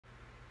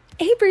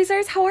Hey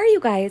Breezers, how are you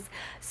guys?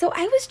 So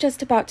I was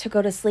just about to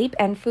go to sleep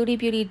and Foodie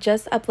Beauty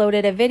just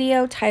uploaded a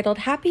video titled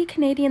Happy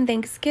Canadian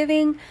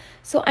Thanksgiving.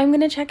 So I'm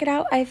gonna check it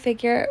out. I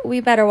figure we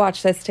better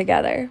watch this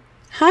together.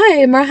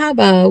 Hi,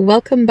 marhaba.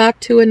 Welcome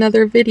back to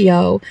another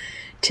video.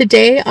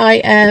 Today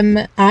I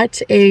am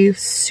at a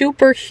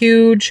super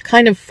huge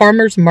kind of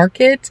farmer's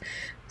market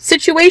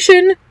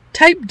situation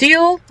type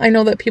deal. I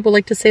know that people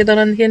like to say that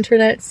on the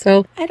internet,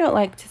 so I don't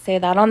like to say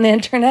that on the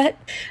internet.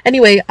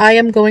 Anyway, I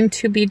am going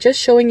to be just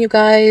showing you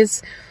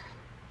guys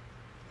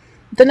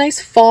the nice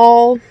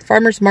fall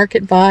farmer's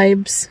market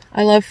vibes.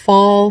 I love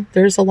fall.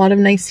 There's a lot of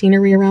nice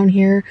scenery around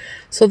here.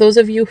 So those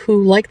of you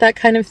who like that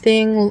kind of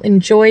thing,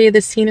 enjoy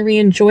the scenery,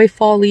 enjoy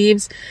fall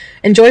leaves,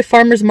 enjoy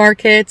farmer's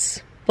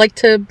markets, like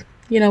to,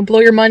 you know, blow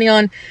your money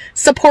on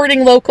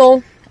supporting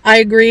local, I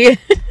agree.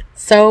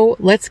 So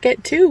let's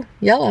get to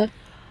Yella.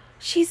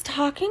 She's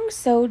talking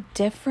so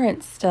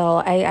different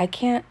still. I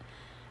can't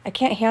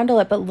handle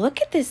it. But look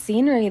at this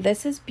scenery.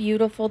 This is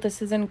beautiful.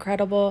 This is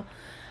incredible.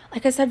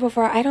 Like I said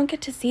before, I don't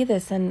get to see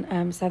this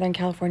in Southern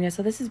California,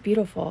 so this is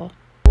beautiful.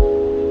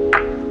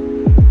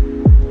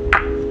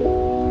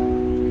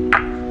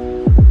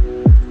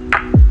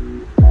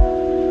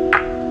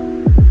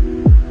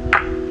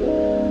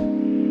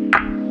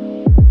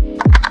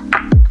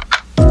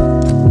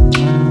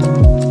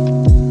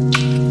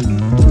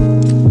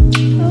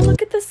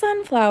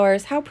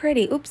 Sunflowers, how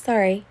pretty. Oops,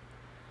 sorry.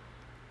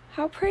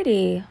 How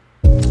pretty.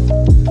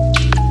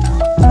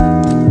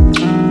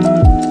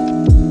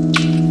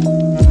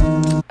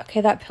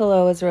 Okay, that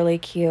pillow is really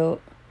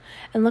cute.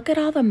 And look at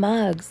all the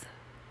mugs.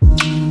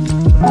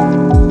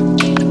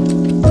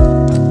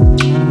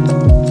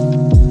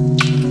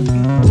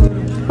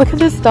 Look at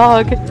this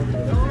dog.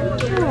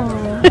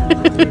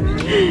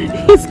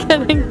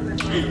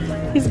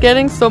 He's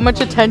getting so much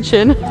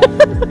attention.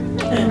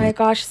 Oh my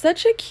gosh,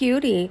 such a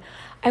cutie.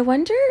 I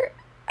wonder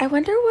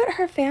what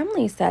her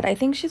family said. I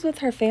think she's with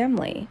her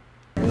family.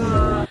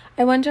 I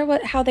wonder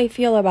how they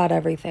feel about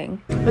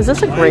everything. Is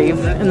this a grave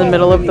in the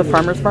middle of the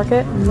farmer's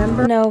market?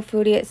 Remember? No,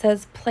 Foodie, it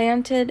says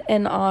planted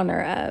in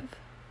honor of.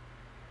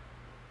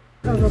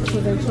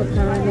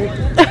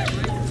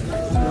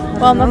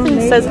 Well,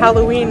 nothing says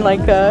Halloween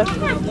like a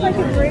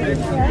grave.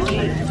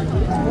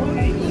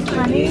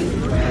 Honey.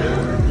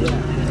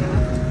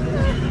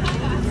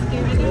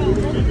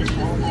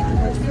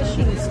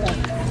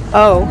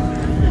 Oh.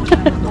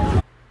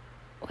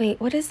 Wait,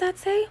 what does that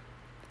say?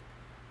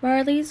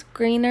 Marley's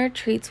greener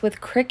treats with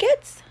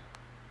crickets?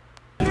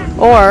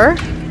 Or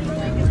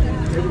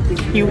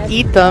you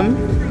eat them.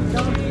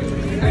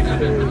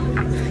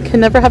 Can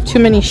never have too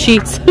many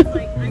sheets.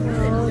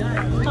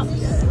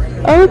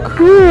 Oh,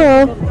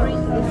 cool.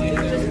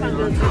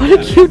 What a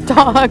cute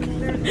dog.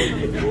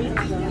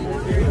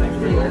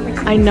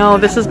 I know,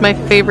 this is my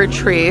favorite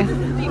tree.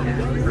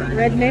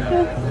 Red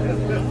maple?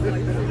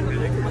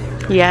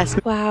 Yes.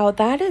 Wow,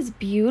 that is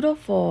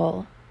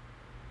beautiful.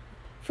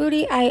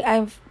 Foodie,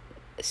 I'm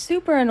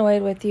super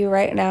annoyed with you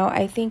right now.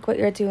 I think what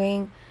you're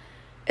doing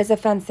is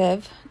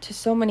offensive to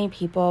so many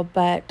people,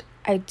 but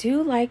I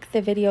do like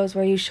the videos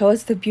where you show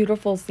us the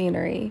beautiful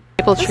scenery.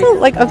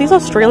 Like, of these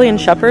Australian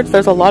shepherds,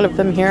 there's a lot of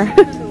them here.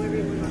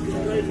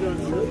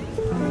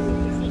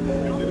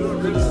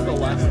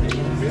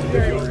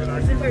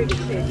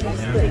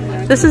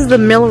 This is the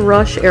Mill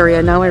Rush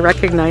area. Now I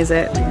recognize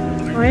it.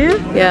 Oh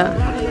yeah?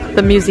 Yeah.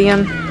 The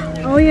museum.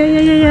 Oh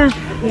yeah.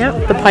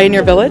 Yep. The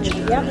Pioneer Village.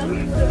 Yep.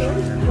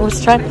 I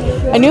was trying.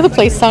 I knew the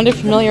place sounded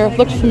familiar,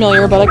 looked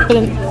familiar, but I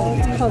couldn't.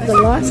 It's called the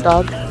Lost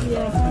Dog.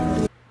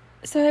 Yeah.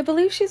 So I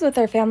believe she's with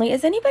her family.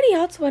 Is anybody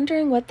else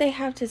wondering what they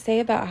have to say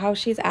about how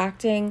she's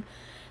acting?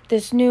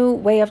 This new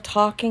way of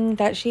talking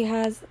that she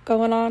has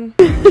going on?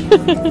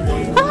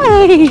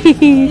 Hi!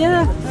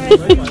 Yeah.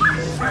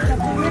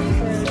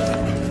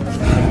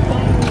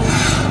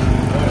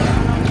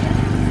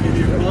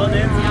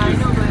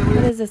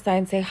 What does the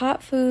sign say?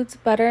 Hot foods,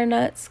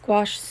 butternut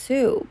squash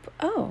soup.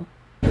 Oh.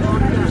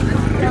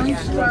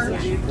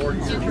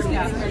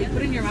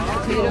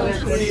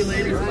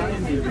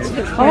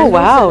 Oh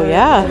wow,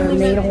 yeah.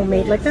 Made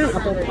homemade like that.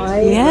 Apple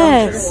pie.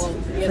 Yes.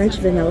 French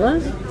vanilla.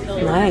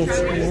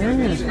 Nice.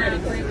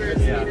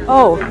 Yeah.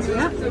 Oh.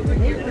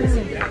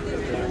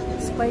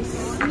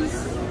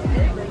 Spices.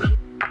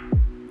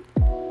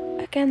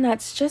 Again,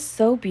 that's just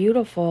so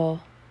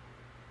beautiful.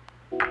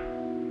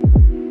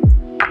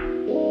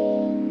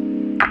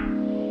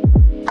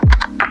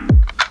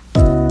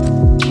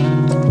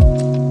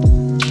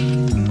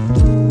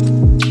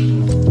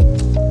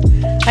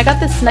 I got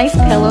this nice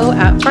pillow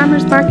at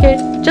farmer's market,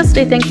 just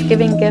a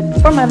Thanksgiving gift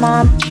for my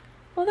mom.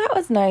 Well, that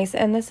was nice,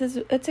 and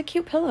it's a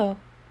cute pillow.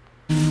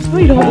 Oh,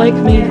 you don't like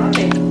me.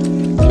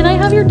 Can I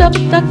have your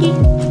ducky?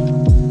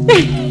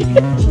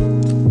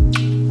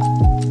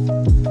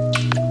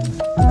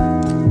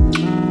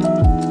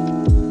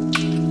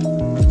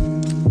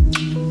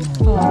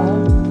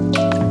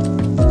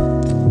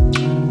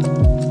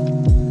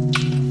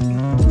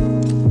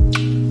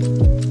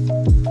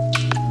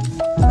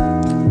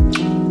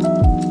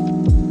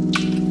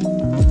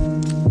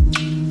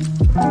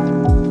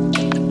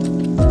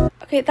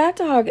 Okay, that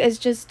dog is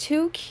just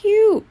too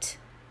cute.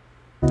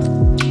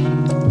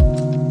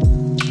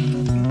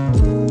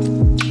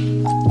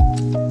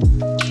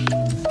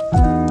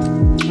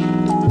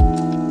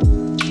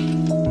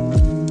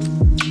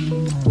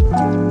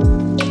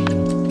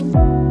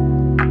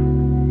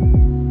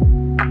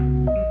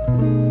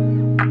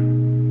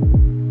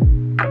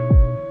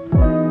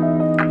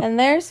 And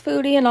there's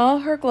Foodie in all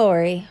her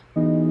glory.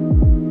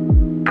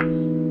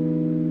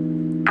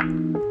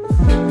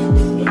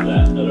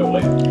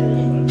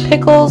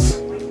 Pickles,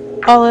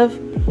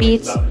 olive,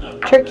 beets,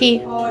 turkey,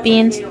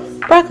 beans,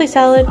 broccoli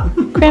salad,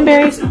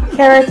 cranberries,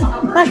 carrots,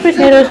 mashed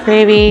potatoes,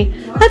 gravy.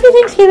 Happy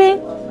Thanksgiving!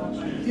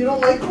 You don't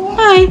like corn?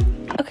 Bye!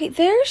 Okay,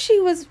 there she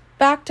was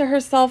back to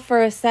herself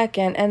for a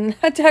second, and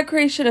that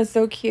decoration is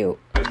so cute.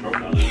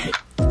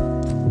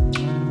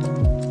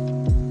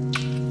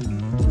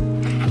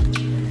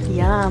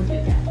 Yum.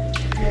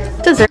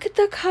 Dessert Look at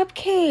the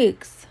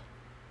cupcakes.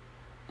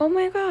 Oh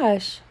my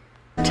gosh.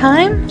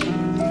 time?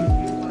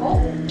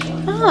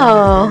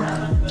 Oh.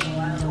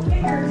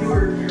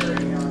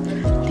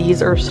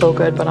 These are so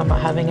good, but I'm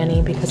not having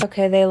any because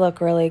Okay, they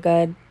look really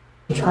good.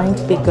 I'm trying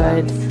to be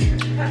good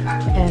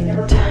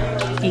and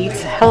eat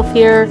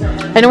healthier.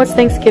 I know it's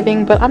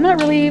Thanksgiving, but I don't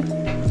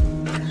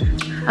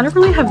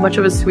really have much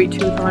of a sweet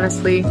tooth,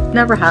 honestly.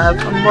 Never have.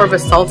 I'm more of a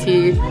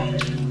salty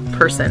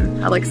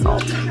person. I like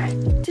salt.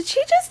 Did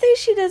she just say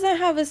she doesn't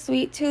have a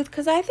sweet tooth?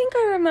 Because I think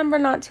I remember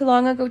not too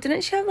long ago,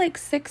 didn't she have like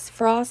 6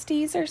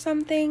 Frosties or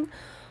something?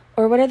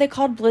 Or what are they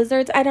called?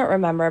 Blizzards? I don't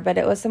remember, but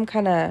it was some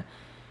kind of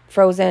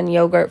frozen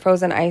yogurt,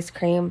 frozen ice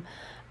cream.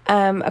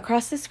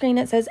 Across the screen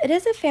it says, it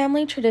is a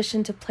family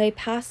tradition to play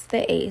Pass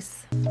the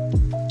Ace.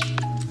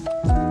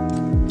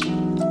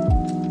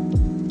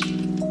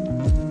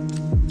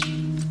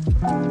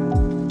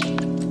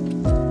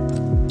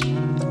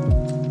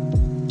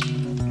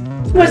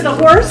 Was the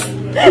horse?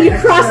 And you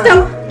crossed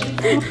out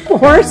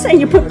horse and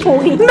you put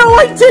pony? No,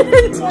 I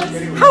didn't!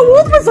 How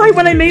old was I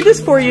when I made this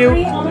for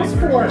you? Almost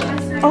 4.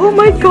 Oh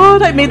my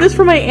god, I made this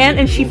for my aunt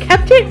and she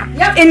kept it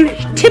in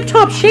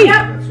tip-top shape.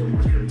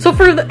 So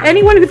for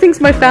anyone who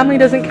thinks my family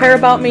doesn't care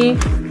about me,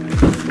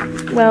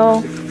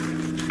 well,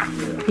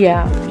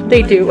 yeah,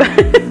 they do.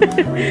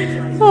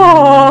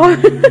 Aww.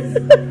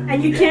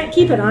 And you can't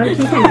keep it on. Keep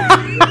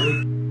it.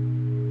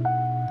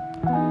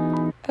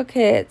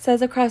 Okay, it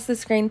says across the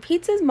screen,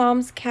 Pizza's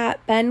mom's cat,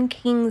 Ben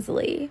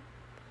Kingsley.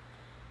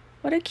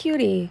 What a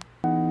cutie.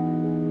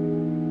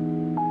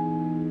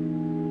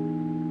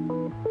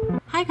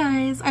 Hi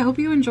guys, I hope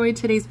you enjoyed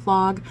today's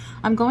vlog.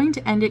 I'm going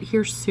to end it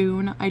here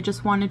soon. I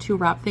just wanted to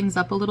wrap things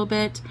up a little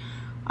bit.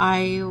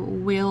 I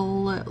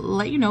will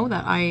let you know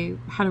that I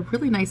had a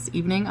really nice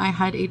evening. I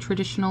had a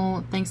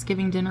traditional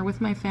Thanksgiving dinner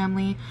with my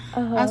family,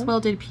 as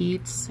well did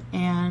Pete's,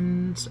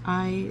 and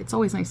it's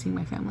always nice seeing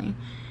my family.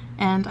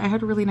 And I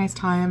had a really nice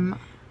time.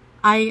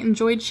 I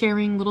enjoyed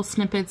sharing little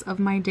snippets of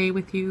my day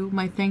with you,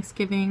 my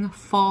Thanksgiving,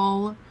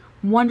 fall,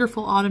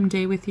 wonderful autumn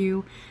day with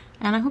you.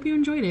 And I hope you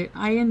enjoyed it.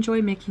 I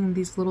enjoy making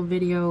these little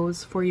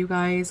videos for you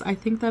guys. I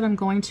think that I'm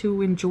going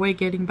to enjoy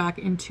getting back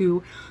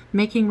into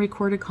making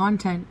recorded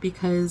content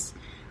because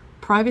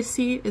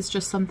privacy is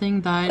just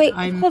something that Wait,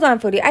 hold on,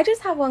 Foodie. I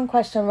just have one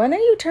question. When are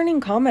you turning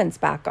comments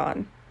back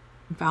on?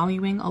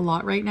 Valuing a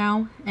lot right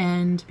now,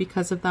 and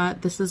because of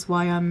that, this is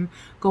why I'm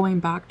going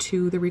back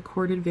to the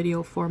recorded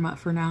video format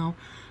for now.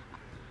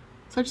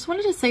 So I just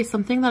wanted to say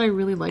something that I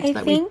really liked. I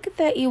think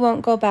that you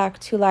won't go back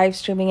to live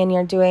streaming and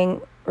you're doing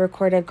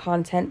recorded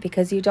content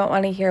because you don't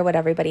want to hear what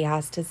everybody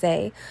has to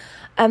say.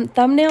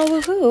 Thumbnail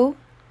woohoo.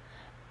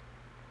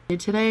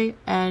 Today,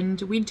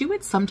 and we do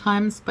it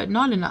sometimes, but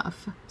not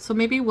enough. So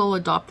maybe we'll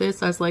adopt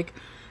this as like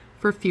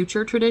for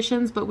future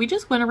traditions, but we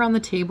just went around the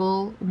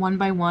table one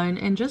by one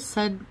and just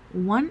said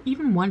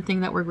even one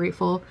thing that we're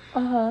grateful.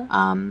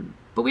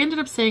 But we ended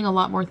up saying a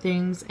lot more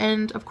things,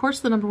 and of course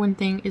the number one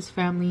thing is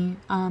family.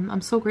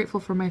 I'm so grateful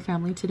for my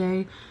family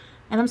today,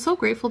 and I'm so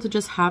grateful to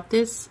just have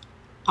this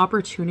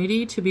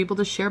opportunity to be able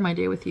to share my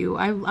day with you.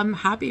 I'm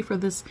happy for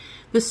this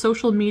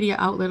social media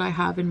outlet I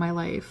have in my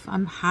life.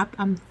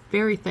 I'm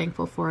very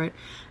thankful for it,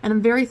 and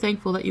I'm very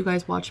thankful that you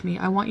guys watch me.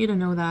 I want you to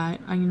know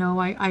that.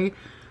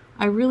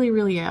 I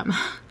really am.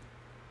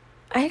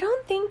 I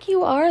don't think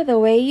you are. The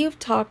way you've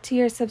talked to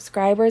your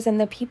subscribers and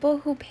the people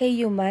who pay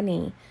you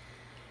money,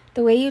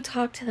 the way you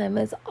talk to them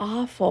is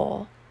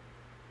awful.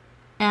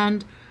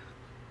 And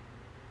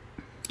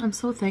I'm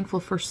so thankful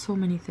for so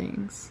many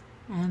things.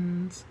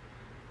 And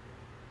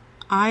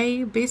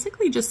I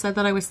basically just said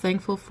that I was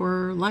thankful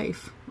for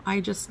life.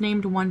 I just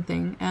named one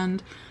thing.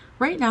 And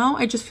right now,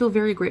 I just feel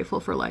very grateful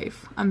for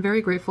life. I'm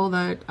very grateful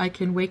that I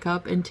can wake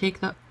up and take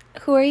that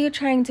Who are you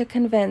trying to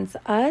convince,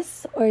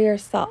 us or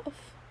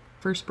yourself?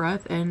 first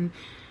breath and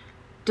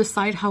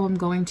decide how I'm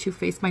going to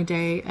face my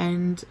day.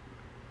 And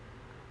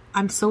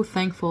I'm so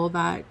thankful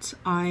that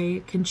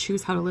I can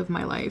choose how to live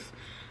my life.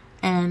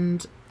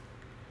 And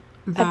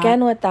that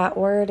Again with that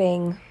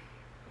wording.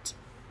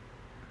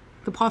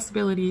 the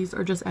possibilities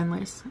are just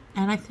endless.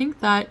 And I think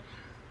that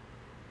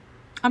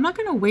I'm not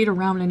going to wait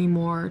around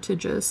anymore to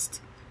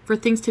just for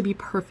things to be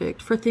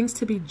perfect, for things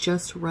to be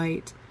just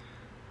right,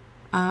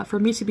 for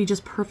me to be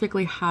just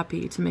perfectly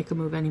happy to make a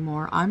move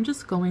anymore. I'm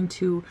just going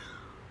to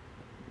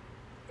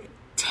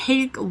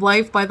take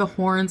life by the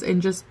horns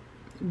and just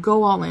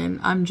go all in.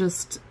 I'm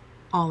just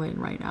all in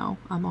right now.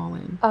 I'm all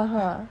in.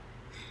 Uh-huh.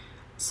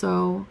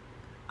 So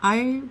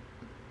I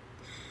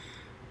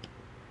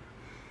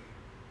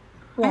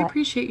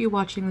appreciate you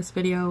watching this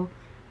video,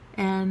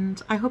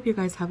 and I hope you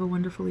guys have a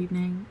wonderful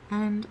evening,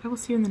 and I will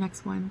see you in the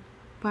next one.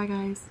 Bye,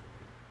 guys.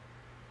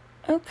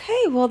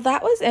 Okay, well,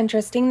 that was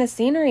interesting. The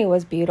scenery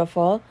was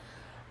beautiful.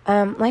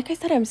 Like I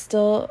said, I'm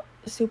still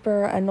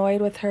super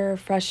annoyed with her,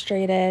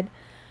 frustrated.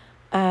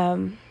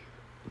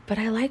 But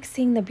I like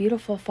seeing the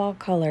beautiful fall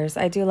colors.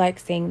 I do like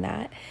seeing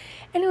that.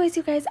 Anyways,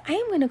 you guys, I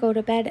am going to go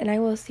to bed, and I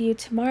will see you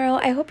tomorrow.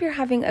 I hope you're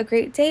having a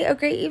great day, a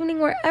great evening,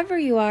 wherever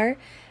you are,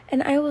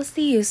 and I will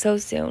see you so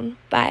soon.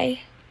 Bye.